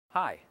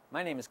Hi,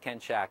 my name is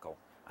Ken Shackle.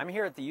 I'm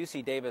here at the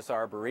UC Davis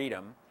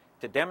Arboretum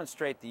to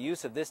demonstrate the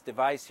use of this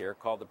device here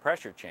called the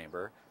pressure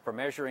chamber for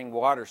measuring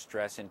water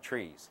stress in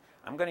trees.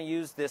 I'm going to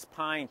use this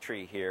pine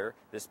tree here,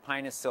 this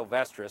Pinus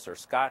sylvestris or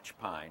Scotch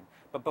pine.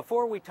 But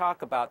before we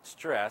talk about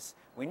stress,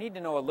 we need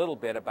to know a little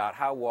bit about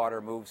how water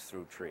moves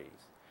through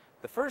trees.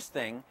 The first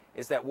thing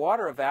is that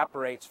water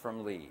evaporates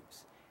from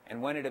leaves.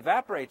 And when it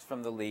evaporates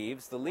from the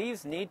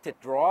leaves need to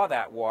draw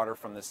that water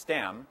from the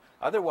stem,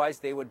 otherwise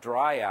they would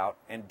dry out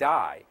and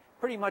die,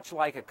 pretty much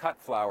like a cut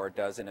flower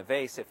does in a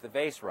vase if the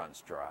vase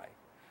runs dry.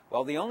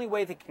 Well, the only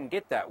way they can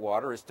get that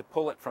water is to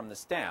pull it from the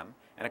stem,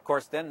 and of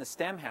course then the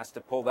stem has to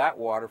pull that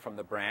water from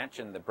the branch,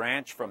 and the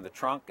branch from the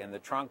trunk, and the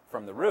trunk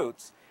from the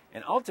roots,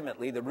 and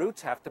ultimately the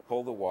roots have to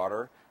pull the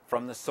water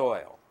from the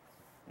soil.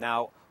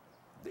 Now,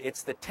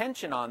 it's the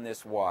tension on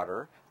this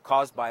water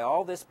caused by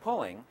all this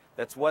pulling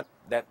that's what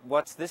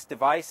this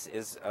device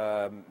is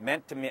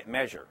meant to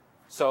measure.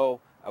 So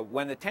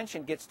when the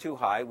tension gets too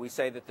high, we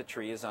say that the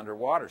tree is under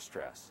water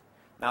stress.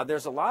 Now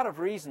there's a lot of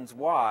reasons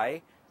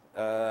why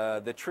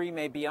the tree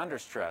may be under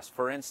stress.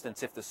 For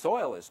instance, if the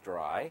soil is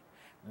dry,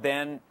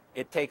 then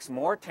it takes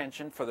more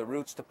tension for the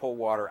roots to pull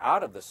water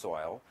out of the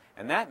soil,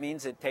 and that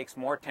means it takes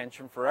more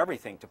tension for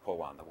everything to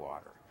pull on the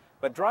water.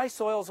 But dry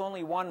soil is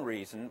only one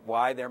reason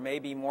why there may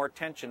be more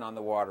tension on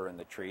the water in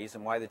the trees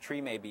and why the tree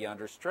may be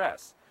under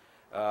stress.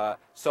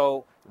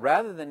 So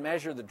rather than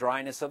measure the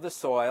dryness of the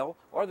soil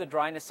or the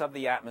dryness of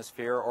the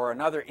atmosphere or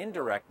another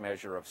indirect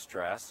measure of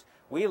stress,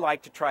 we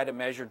like to try to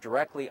measure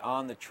directly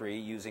on the tree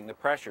using the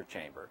pressure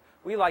chamber.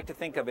 We like to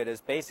think of it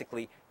as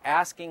basically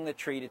asking the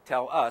tree to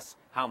tell us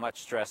how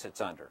much stress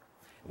it's under.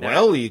 Now,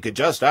 well, you could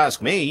just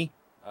ask me.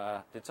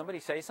 Did somebody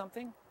say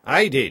something?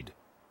 I did.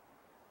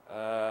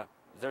 Is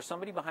there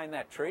somebody behind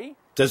that tree?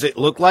 Does it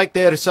look like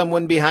there's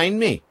someone behind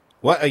me?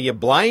 What, are you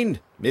blind?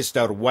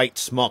 Mr. White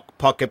Smock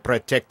Pocket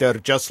Protector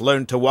just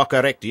learned to walk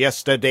erect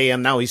yesterday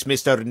and now he's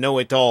Mr.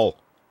 Know-It-All.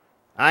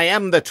 I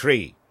am the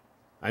tree.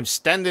 I'm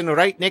standing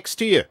right next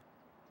to you.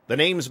 The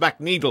name's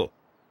McNeedle.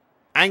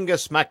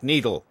 Angus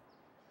McNeedle.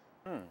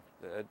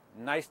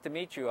 Nice to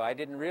meet you. I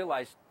didn't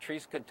realize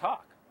trees could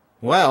talk.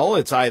 Well,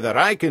 it's either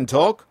I can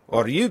talk,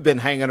 or you've been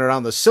hanging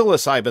around the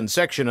psilocybin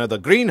section of the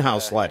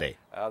greenhouse, laddie.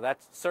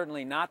 That's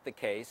certainly not the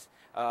case.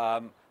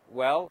 I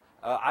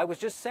was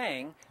just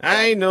saying...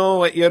 I know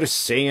what you're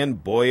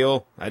saying,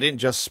 boyo. I didn't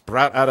just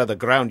sprout out of the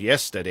ground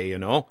yesterday, you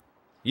know.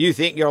 You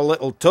think your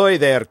little toy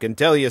there can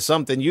tell you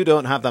something you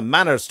don't have the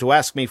manners to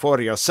ask me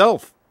for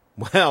yourself?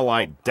 Well,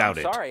 I doubt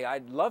it. Sorry,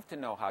 I'd love to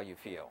know how you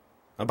feel.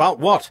 About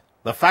what?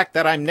 The fact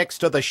that I'm next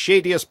to the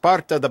shadiest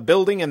part of the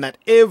building and that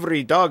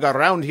every dog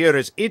around here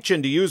is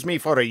itching to use me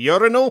for a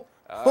urinal?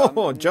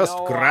 Just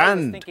no, grand.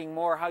 I was thinking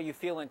more how you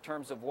feel in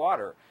terms of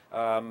water.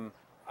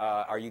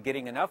 Are you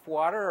getting enough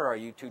water, or are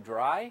you too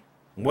dry?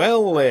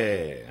 Well,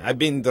 I've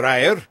been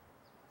drier.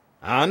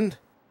 And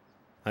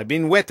I've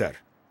been wetter.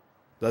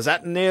 Does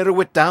that narrow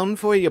it down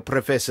for you,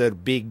 Professor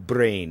Big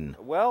Brain?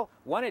 Well,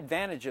 one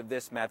advantage of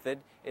this method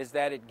is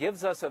that it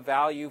gives us a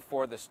value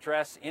for the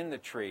stress in the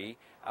tree,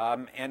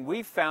 and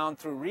we've found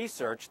through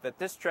research that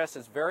this stress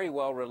is very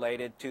well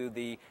related to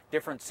the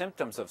different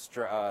symptoms of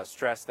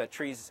stress that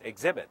trees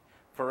exhibit.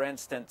 For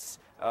instance,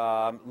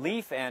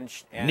 leaf and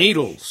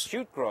needles.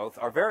 Shoot growth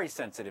are very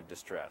sensitive to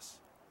stress.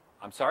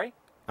 I'm sorry?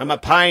 I'm a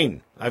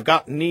pine. I've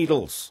got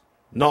needles,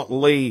 not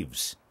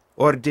leaves.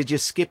 Or did you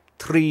skip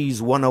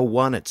Trees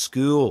 101 at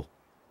school?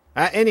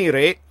 At any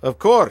rate, of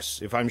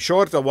course, if I'm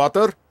short of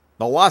water,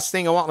 the last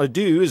thing I want to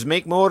do is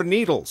make more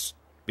needles,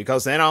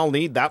 because then I'll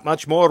need that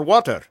much more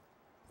water.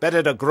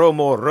 Better to grow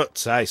more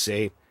roots, I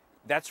say.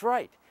 That's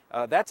right.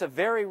 That's a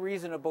very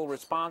reasonable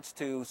response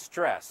to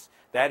stress.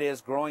 That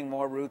is, growing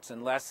more roots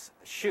and less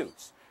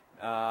shoots.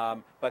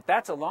 But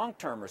that's a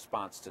long-term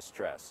response to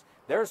stress.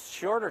 There's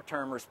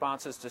shorter-term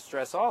responses to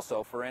stress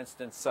also, for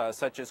instance,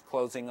 such as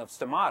closing of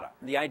stomata.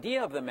 The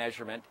idea of the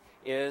measurement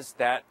is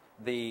that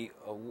the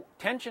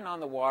tension on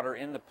the water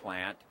in the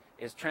plant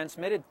is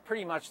transmitted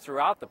pretty much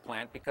throughout the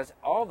plant because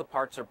all the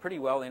parts are pretty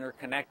well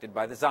interconnected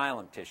by the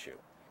xylem tissue.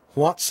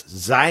 What's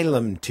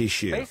xylem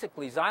tissue?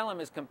 Basically, xylem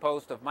is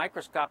composed of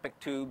microscopic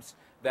tubes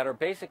that are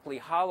basically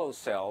hollow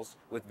cells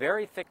with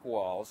very thick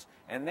walls,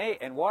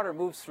 and water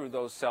moves through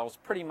those cells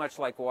pretty much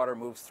like water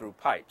moves through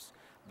pipes.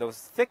 The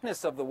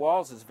thickness of the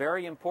walls is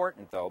very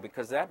important, though,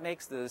 because that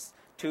makes these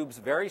tubes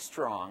very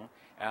strong,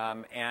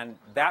 and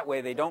that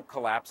way they don't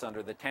collapse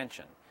under the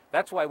tension.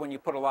 That's why when you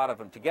put a lot of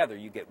them together,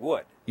 you get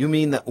wood. You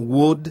mean that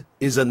wood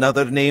is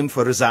another name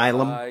for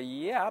xylem?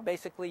 Yeah,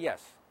 basically,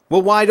 yes.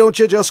 Well, why don't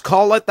you just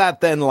call it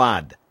that then,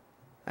 lad?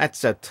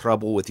 That's the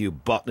trouble with you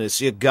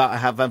botanists. You gotta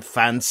have a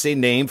fancy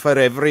name for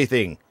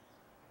everything.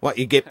 What,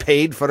 you get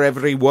paid for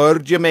every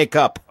word you make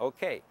up?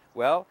 Okay,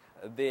 well,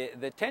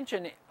 the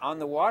tension on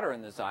the water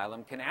in the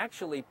xylem can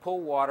actually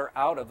pull water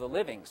out of the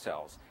living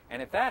cells.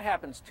 And if that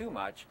happens too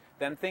much,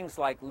 then things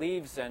like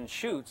leaves and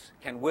shoots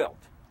can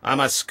wilt. I'm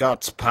a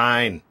Scots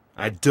pine.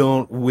 I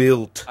don't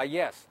wilt.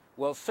 Yes.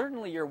 Well,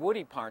 certainly your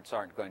woody parts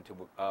aren't going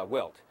to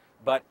wilt.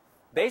 But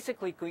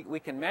basically, we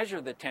can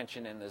measure the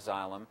tension in the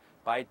xylem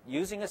by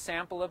using a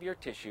sample of your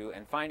tissue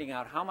and finding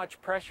out how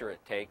much pressure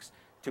it takes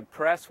to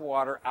press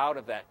water out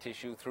of that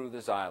tissue through the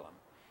xylem.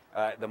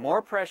 The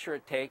more pressure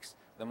it takes,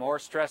 the more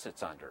stress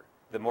it's under,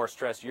 the more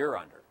stress you're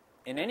under.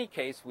 In any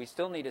case, we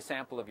still need a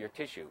sample of your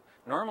tissue.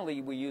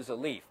 Normally we use a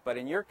leaf, but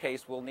in your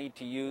case we'll need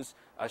to use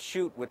a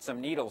shoot with some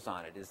needles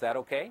on it. Is that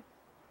okay?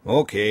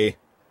 Okay.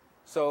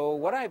 So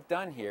what I've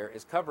done here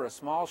is cover a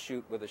small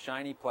shoot with a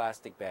shiny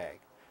plastic bag.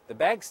 The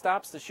bag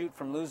stops the shoot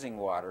from losing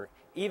water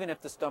even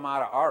if the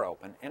stomata are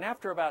open, and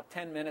after about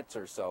 10 minutes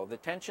or so, the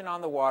tension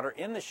on the water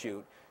in the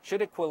shoot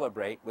should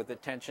equilibrate with the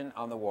tension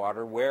on the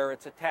water where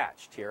it's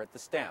attached, here at the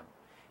stem.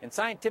 In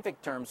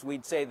scientific terms,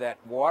 we'd say that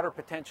water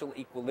potential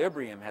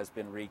equilibrium has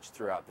been reached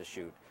throughout the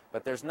shoot,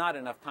 but there's not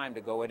enough time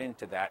to go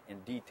into that in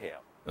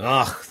detail.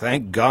 Ah,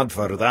 thank God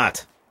for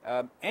that.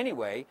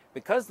 Anyway,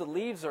 because the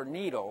leaves or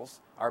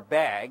needles are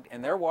bagged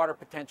and their water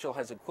potential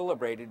has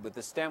equilibrated with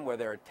the stem where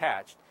they're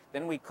attached,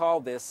 then we call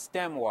this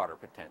stem water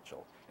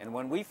potential. And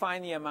when we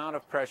find the amount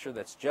of pressure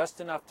that's just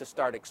enough to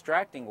start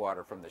extracting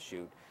water from the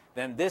shoot,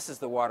 then this is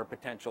the water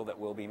potential that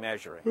we'll be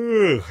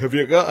measuring. Have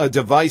you got a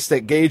device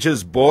that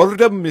gauges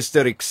boredom,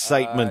 Mr.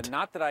 Excitement?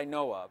 Not that I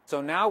know of. So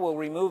now we'll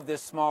remove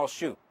this small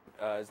shoot.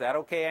 Is that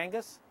okay,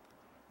 Angus?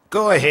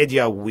 Go ahead,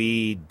 you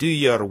weed. Do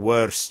your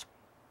worst.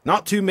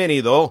 Not too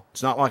many, though.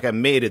 It's not like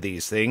I'm made of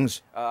these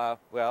things.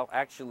 Well,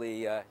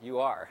 actually, you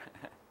are.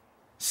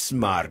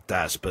 Smart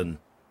Aspen.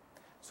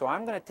 So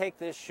I'm going to take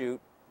this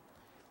shoot,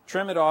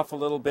 trim it off a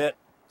little bit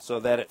so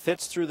that it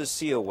fits through the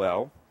seal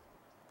well,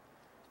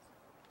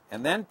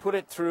 and then put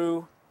it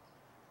through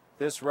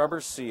this rubber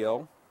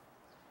seal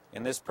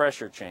in this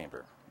pressure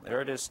chamber.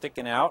 There it is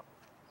sticking out.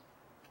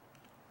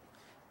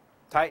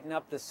 Tighten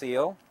up the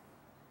seal,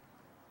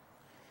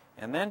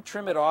 and then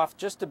trim it off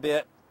just a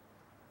bit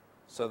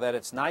so that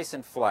it's nice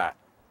and flat.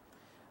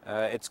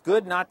 It's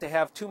good not to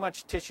have too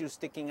much tissue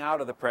sticking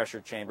out of the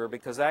pressure chamber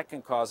because that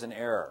can cause an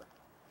error.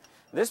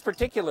 This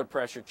particular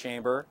pressure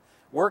chamber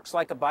works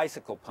like a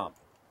bicycle pump.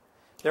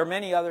 There are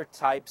many other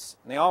types,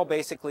 and they all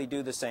basically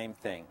do the same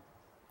thing.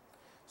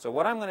 So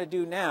what I'm going to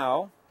do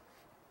now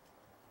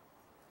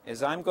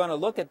is I'm going to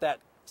look at that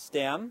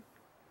stem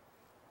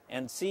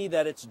and see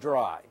that it's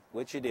dry,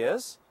 which it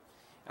is,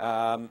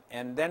 and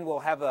then we'll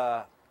have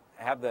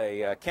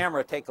the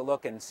camera take a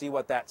look and see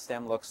what that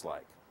stem looks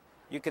like.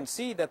 You can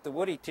see that the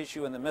woody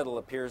tissue in the middle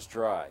appears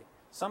dry.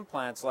 Some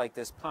plants, like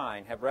this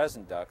pine, have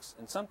resin ducts,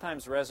 and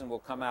sometimes resin will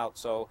come out,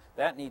 so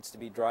that needs to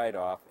be dried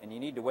off, and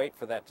you need to wait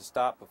for that to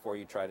stop before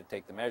you try to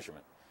take the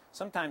measurement.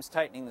 Sometimes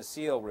tightening the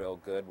seal real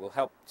good will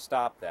help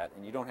stop that,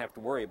 and you don't have to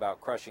worry about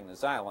crushing the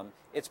xylem.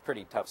 It's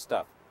pretty tough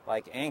stuff,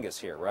 like Angus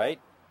here, right?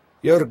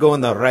 You're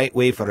going the right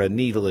way for a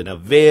needle in a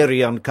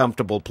very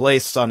uncomfortable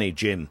place, Sonny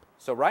Jim.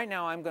 So right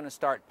now I'm going to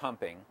start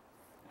pumping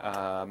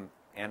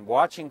and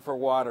watching for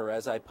water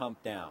as I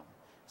pump down.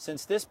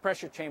 Since this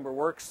pressure chamber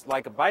works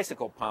like a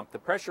bicycle pump, the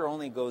pressure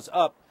only goes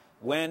up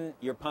when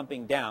you're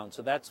pumping down,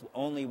 so that's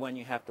only when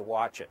you have to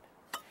watch it.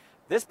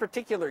 This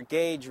particular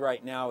gauge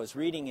right now is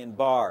reading in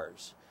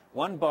bars.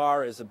 1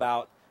 bar is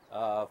about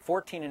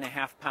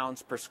 14.5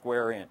 pounds per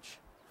square inch.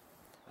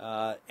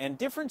 And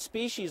different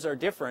species are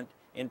different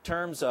in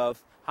terms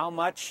of how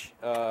much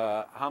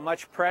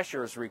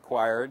pressure is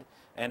required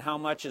and how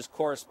much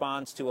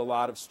corresponds to a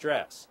lot of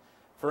stress.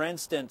 For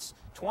instance,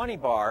 20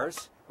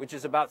 bars, which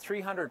is about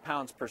 300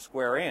 pounds per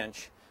square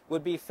inch,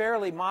 would be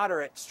fairly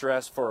moderate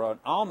stress for an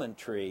almond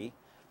tree,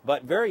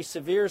 but very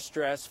severe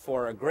stress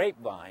for a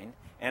grapevine,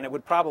 and it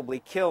would probably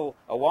kill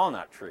a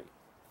walnut tree.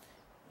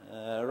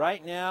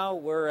 Right now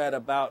we're at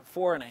about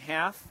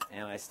 4.5,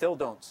 and I still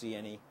don't see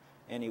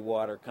any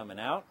water coming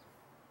out.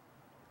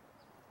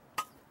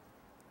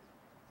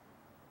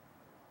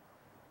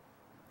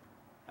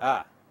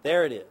 Ah,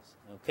 there it is.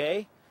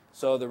 Okay,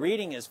 so the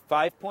reading is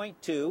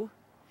 5.2,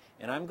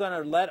 and I'm going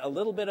to let a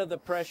little bit of the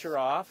pressure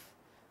off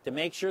to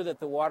make sure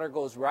that the water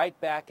goes right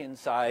back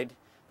inside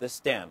the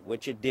stem,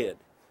 which it did.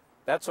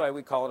 That's why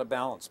we call it a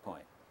balance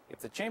point. If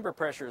the chamber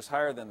pressure is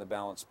higher than the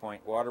balance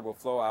point, water will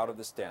flow out of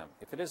the stem.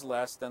 If it is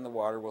less, then the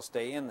water will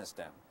stay in the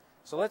stem.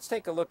 So let's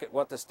take a look at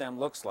what the stem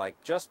looks like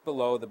just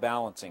below the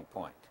balancing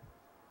point.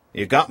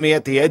 You got me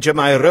at the edge of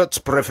my roots,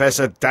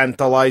 Professor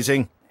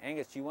Tantalizing.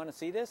 Angus, do you want to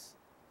see this?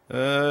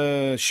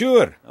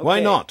 Sure. Okay. Why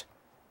not?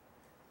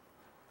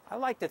 I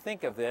like to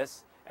think of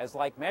this as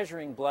like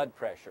measuring blood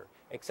pressure,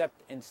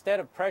 except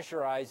instead of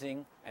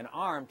pressurizing an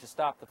arm to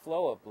stop the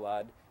flow of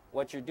blood,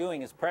 what you're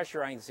doing is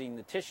pressurizing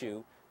the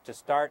tissue to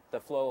start the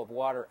flow of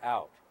water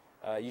out.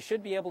 You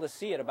should be able to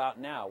see it about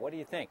now. What do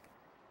you think?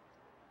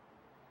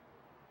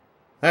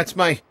 That's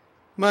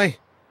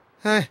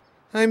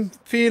I'm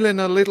feeling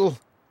a little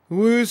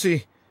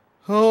woozy.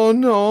 Oh,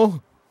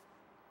 no.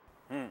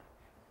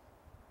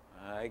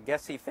 I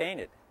guess he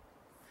fainted.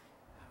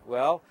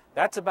 Well,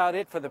 that's about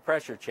it for the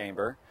pressure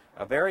chamber.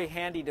 A very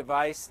handy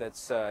device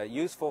that's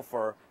useful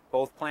for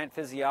both plant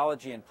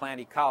physiology and plant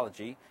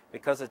ecology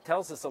because it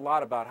tells us a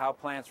lot about how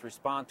plants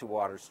respond to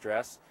water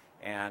stress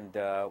and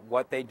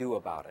what they do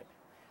about it.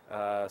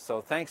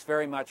 So thanks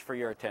very much for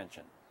your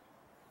attention.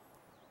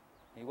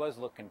 He was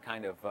looking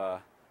kind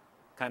of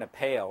kind of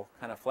pale,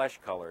 kind of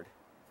flesh-colored.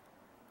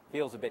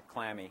 Feels a bit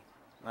clammy.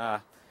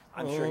 I'm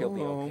sure he'll be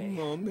okay.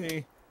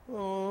 Mommy.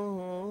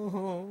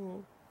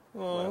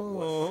 What a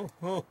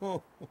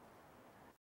wuss.